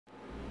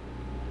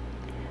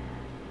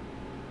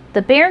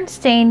The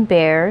Berenstain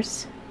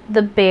Bears,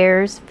 The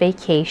Bears'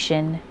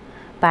 Vacation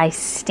by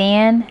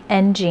Stan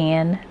and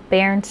Jan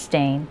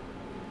Berenstain.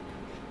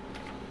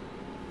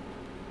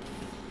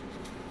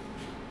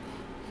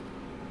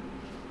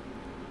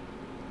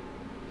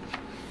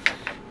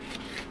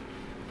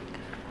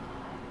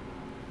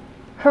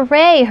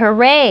 Hooray,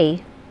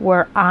 hooray,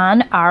 we're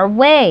on our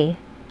way.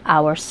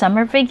 Our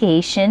summer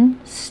vacation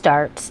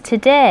starts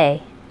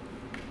today.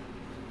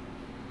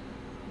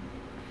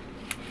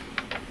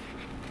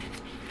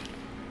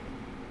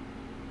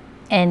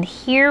 And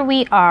here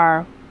we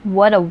are.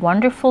 What a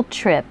wonderful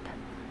trip.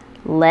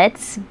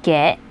 Let's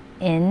get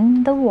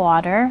in the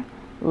water.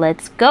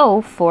 Let's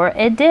go for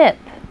a dip.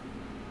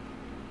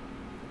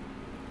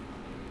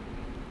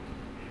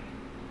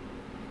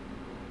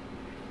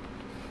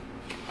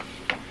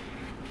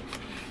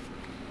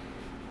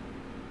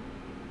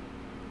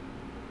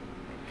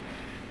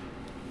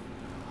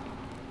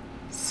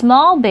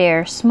 Small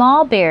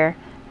bear,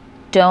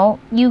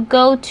 don't you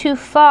go too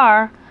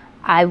far.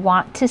 I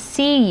want to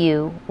see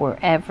you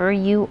wherever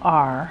you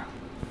are.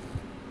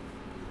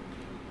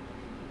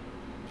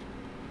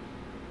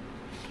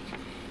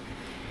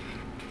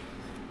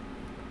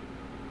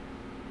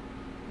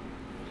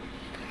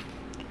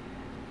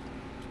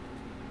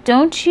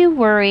 Don't you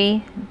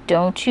worry,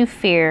 don't you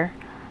fear.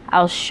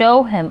 I'll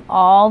show him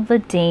all the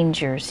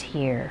dangers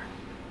here.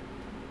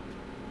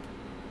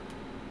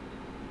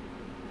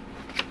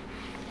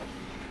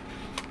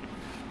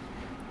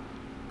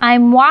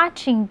 I'm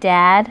watching,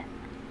 Dad.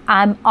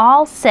 I'm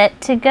all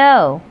set to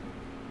go.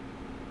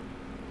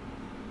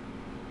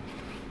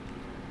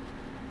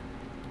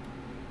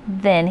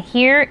 Then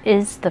here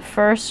is the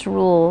first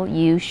rule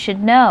you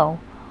should know.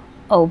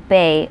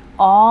 Obey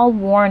all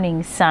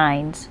warning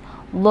signs.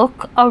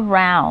 Look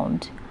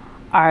around.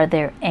 Are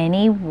there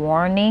any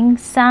warning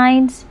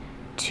signs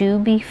to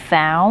be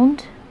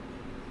found?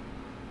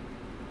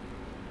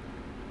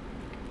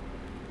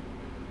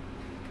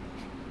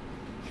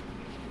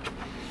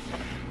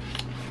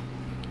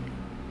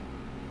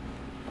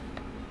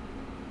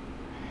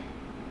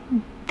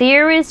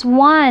 There is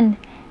one,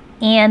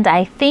 and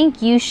I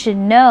think you should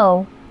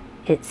know.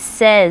 It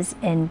says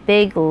in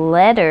big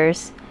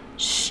letters,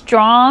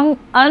 strong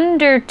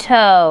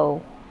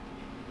undertow.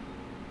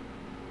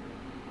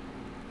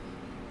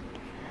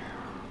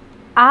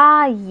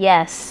 Ah,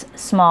 yes,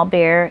 small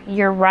bear,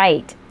 you're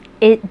right.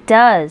 It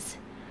does.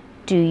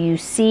 Do you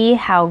see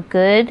how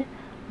good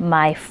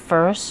my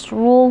first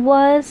rule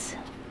was?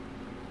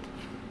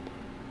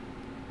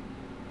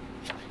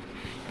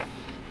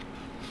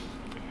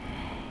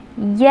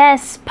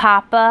 Yes,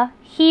 Papa,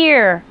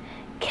 here,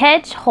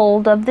 catch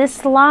hold of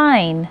this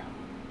line.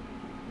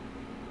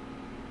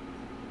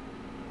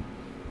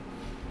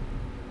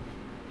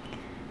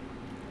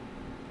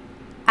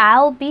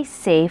 I'll be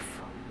safe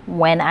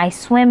when I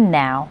swim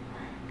now.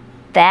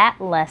 That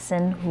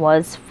lesson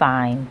was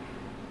fine.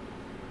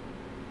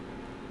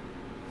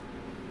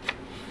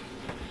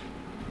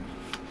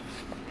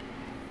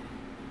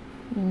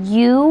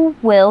 You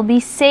will be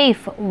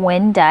safe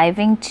when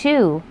diving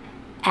too.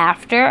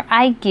 After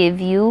I give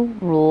you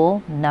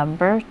rule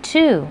number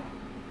 2.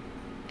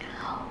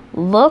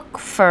 Look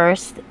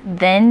first,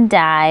 then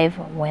dive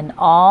when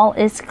all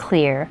is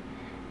clear.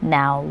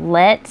 Now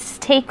let's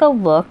take a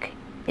look.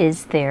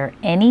 Is there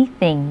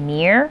anything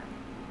near?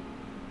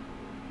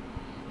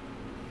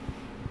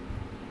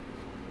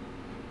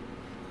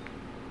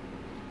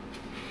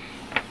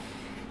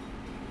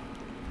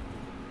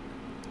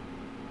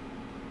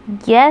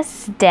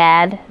 Yes,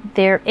 Dad,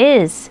 there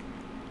is.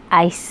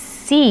 I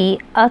see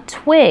a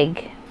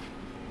twig.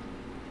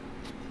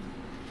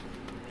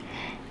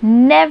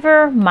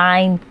 Never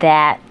mind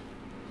that.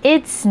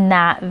 It's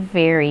not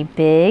very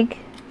big.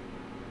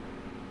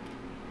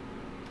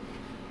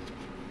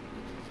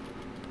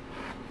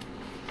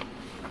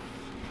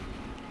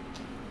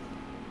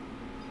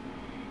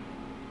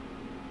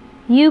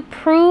 You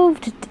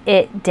proved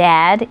it,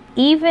 Dad.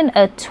 Even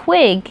a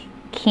twig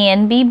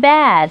can be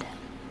bad.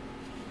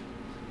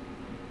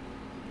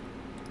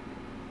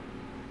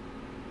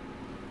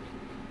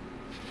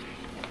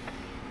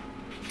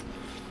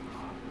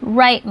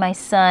 Right, my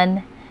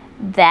son.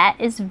 That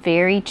is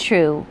very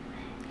true.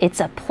 It's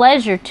a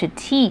pleasure to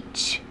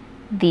teach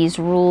these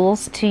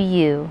rules to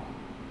you.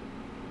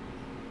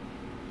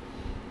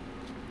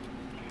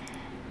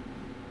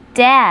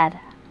 Dad,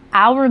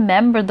 I'll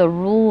remember the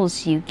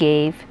rules you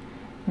gave.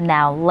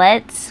 Now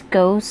let's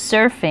go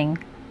surfing.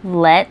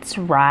 Let's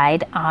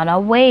ride on a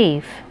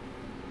wave.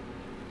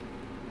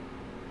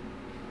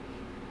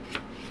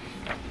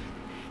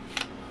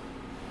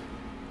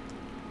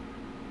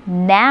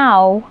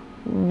 Now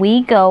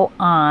we go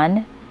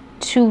on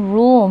to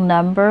rule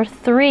number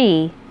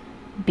 3.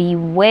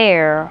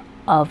 Beware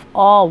of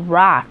all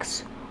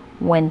rocks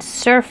when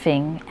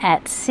surfing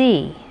at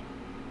sea.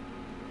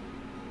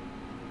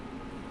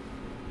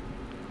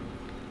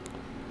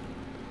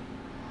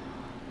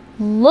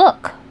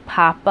 Look,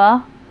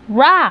 Papa,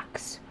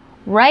 rocks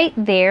right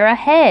there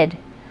ahead.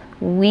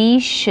 We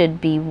should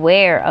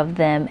beware of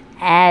them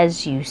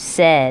as you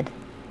said.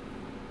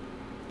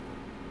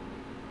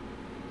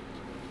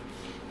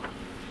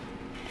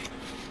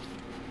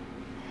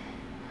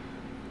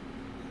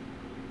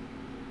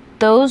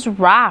 Those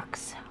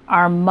rocks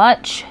are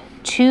much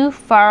too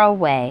far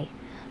away.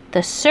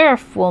 The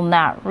surf will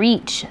not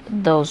reach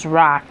those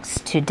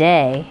rocks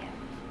today.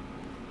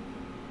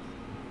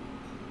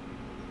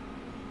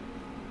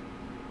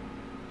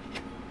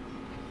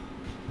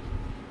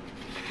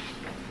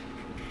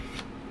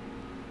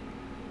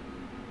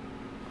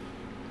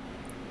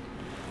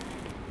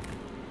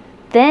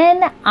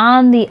 Then,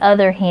 on the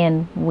other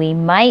hand, we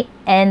might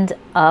end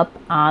up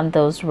on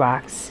those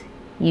rocks.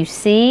 You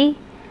see,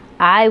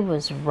 I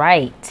was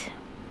right.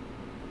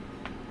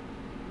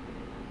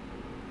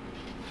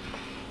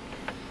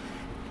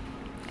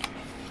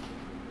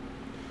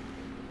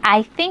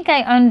 I think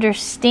I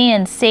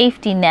understand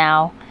safety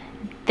now.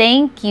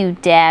 Thank you,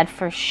 Dad,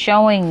 for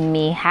showing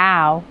me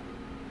how.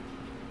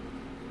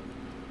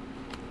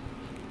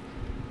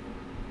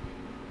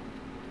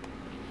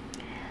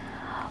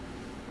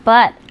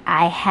 But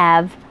I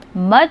have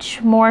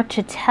much more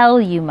to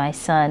tell you, my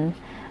son.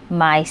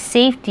 My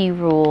safety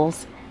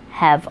rules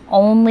have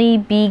only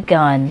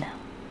begun.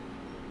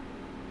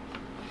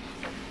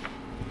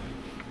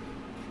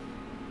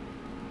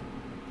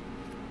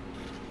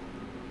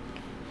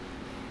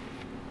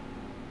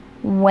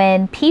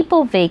 When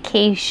people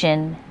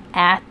vacation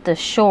at the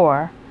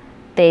shore,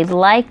 they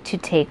like to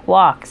take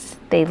walks.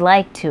 They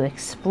like to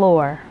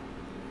explore.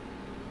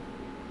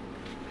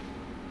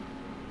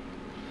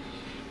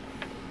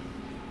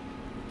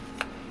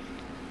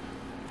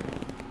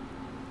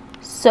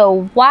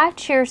 So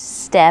watch your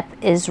step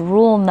is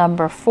rule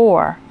number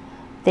 4.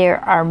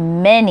 There are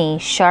many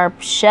sharp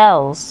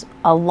shells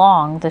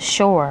along the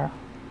shore.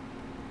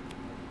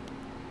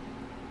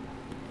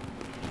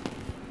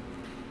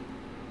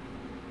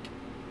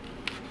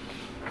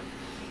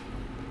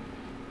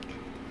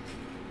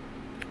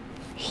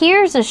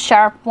 Here's a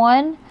sharp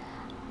one.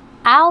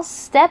 I'll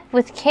step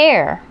with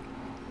care,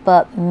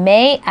 but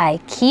may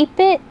I keep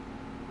it?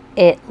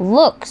 It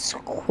looks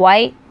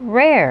quite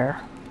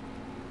rare.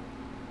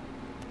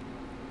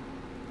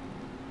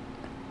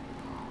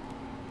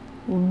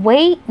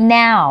 Wait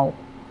now.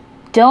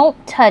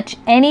 Don't touch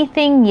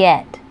anything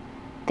yet.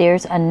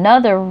 There's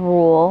another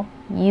rule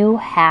you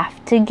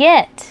have to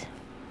get.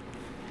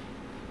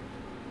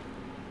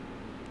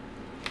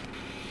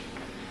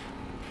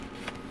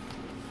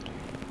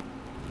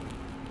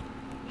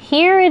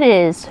 Here it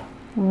is,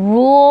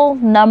 rule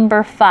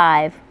number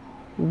 5.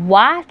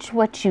 Watch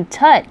what you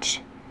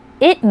touch.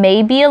 It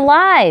may be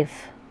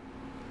alive.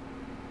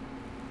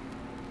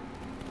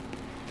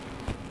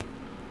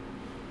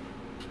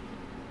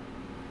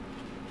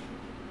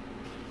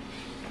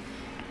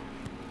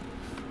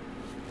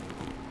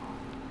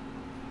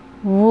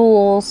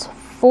 Rules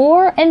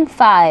 4 and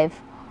 5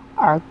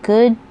 are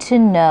good to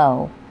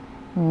know.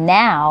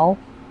 Now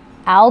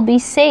I'll be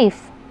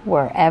safe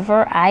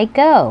wherever I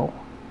go.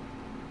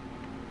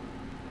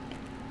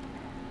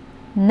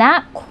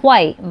 Not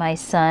quite, my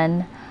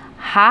son.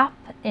 Hop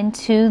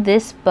into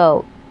this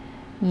boat.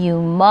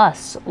 You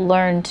must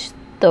learn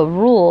the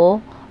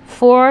rule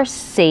for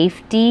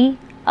safety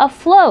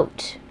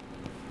afloat.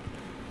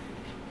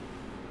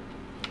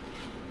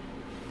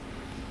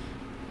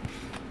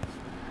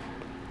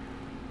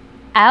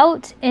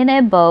 Out in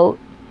a boat,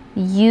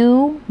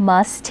 you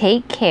must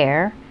take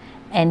care.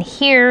 And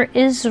here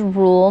is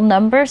rule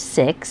number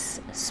 6,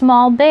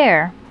 small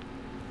bear.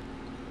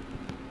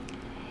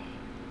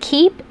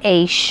 Keep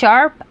a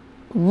sharp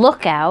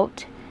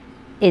lookout.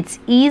 It's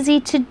easy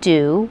to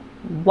do.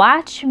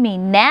 Watch me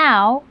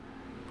now.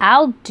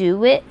 I'll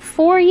do it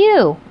for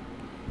you.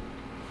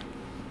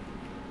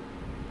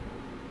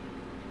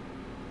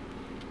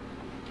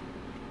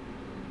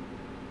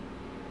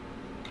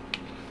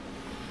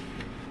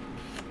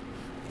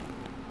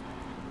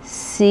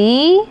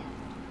 See?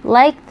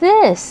 Like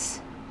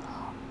this.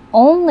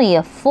 Only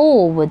a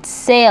fool would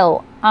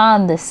sail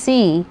on the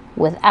sea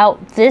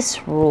without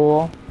this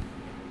rule.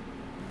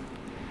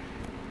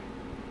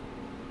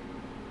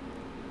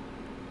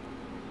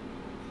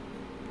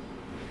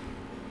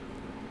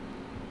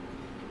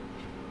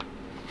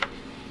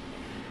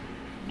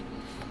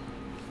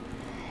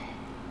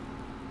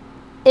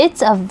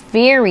 It's a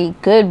very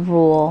good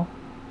rule.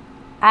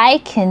 I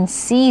can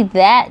see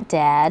that,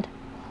 Dad.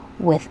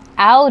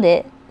 Without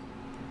it,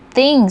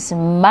 things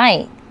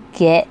might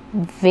get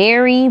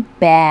very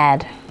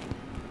bad.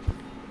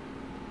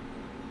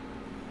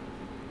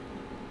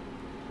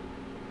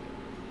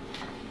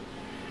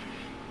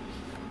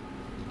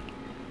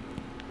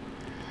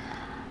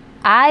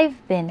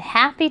 I've been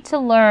happy to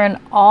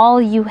learn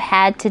all you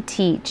had to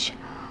teach.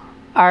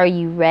 Are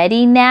you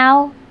ready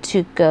now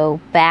to go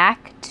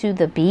back to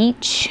the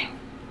beach?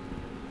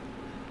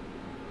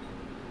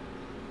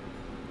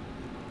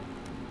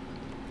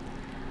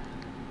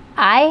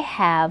 I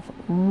have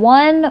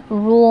one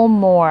rule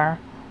more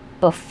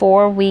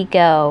before we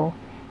go,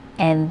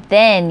 and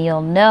then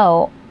you'll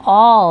know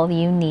all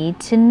you need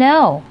to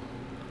know.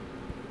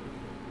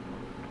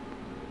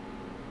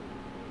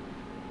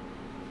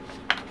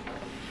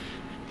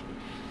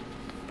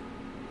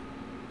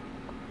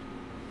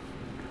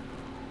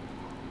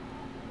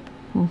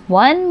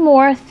 One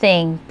more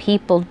thing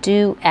people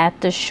do at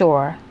the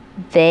shore.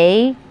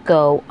 They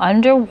go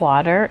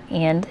underwater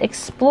and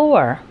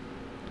explore.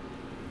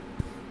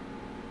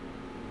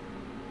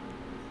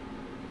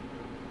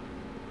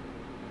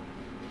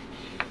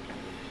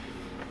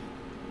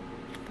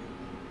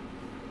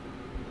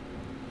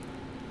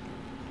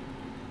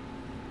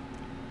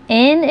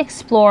 In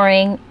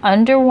exploring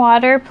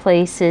underwater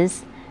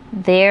places,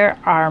 there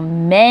are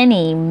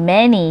many,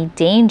 many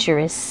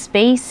dangerous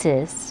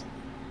spaces.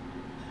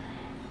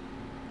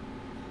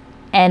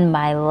 And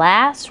my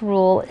last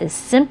rule is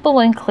simple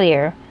and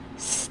clear.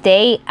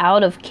 Stay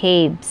out of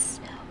caves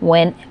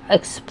when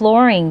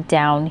exploring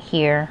down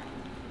here.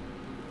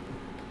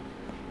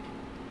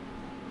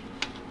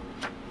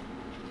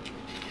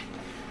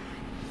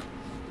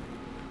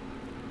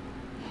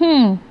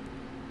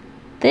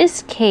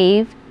 This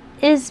cave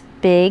is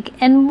big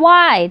and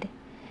wide.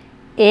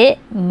 It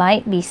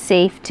might be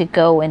safe to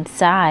go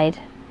inside.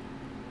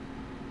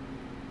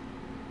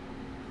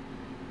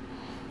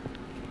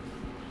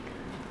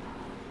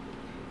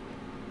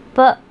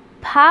 But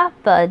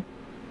Papa,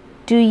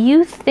 do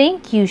you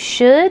think you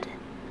should?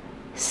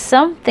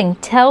 Something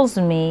tells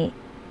me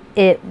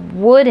it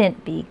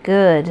wouldn't be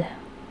good.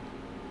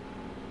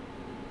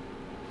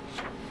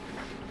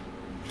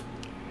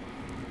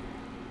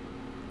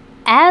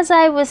 As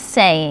I was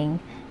saying,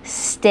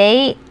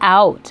 stay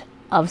out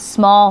of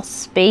small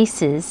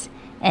spaces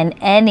and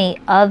any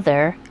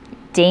other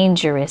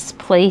dangerous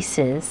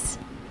places.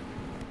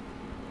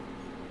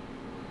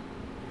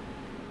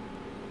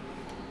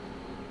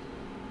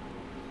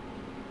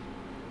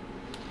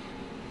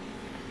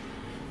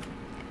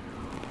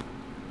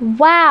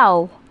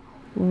 Wow,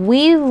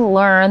 we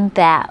learned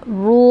that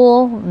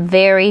rule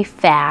very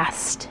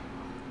fast.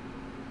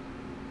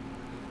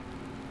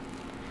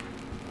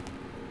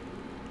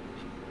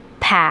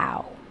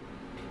 Pow.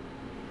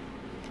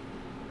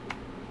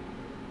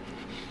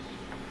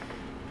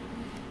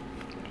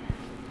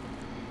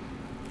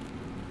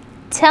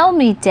 Tell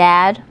me,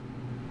 Dad,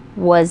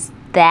 was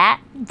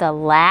that the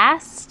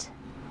last?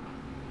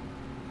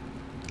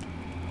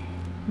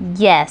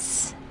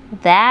 Yes,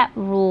 that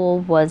rule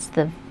was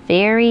the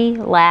very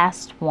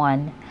last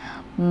one.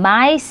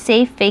 My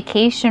safe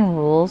vacation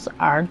rules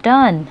are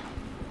done.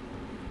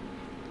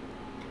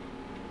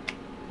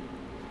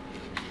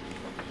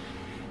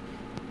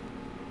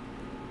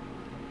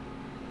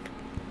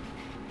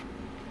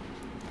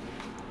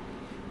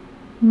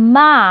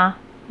 Ma,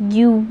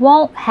 you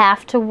won't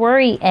have to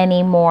worry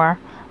anymore.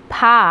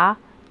 Pa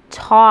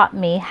taught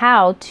me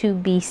how to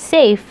be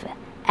safe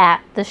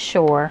at the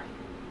shore.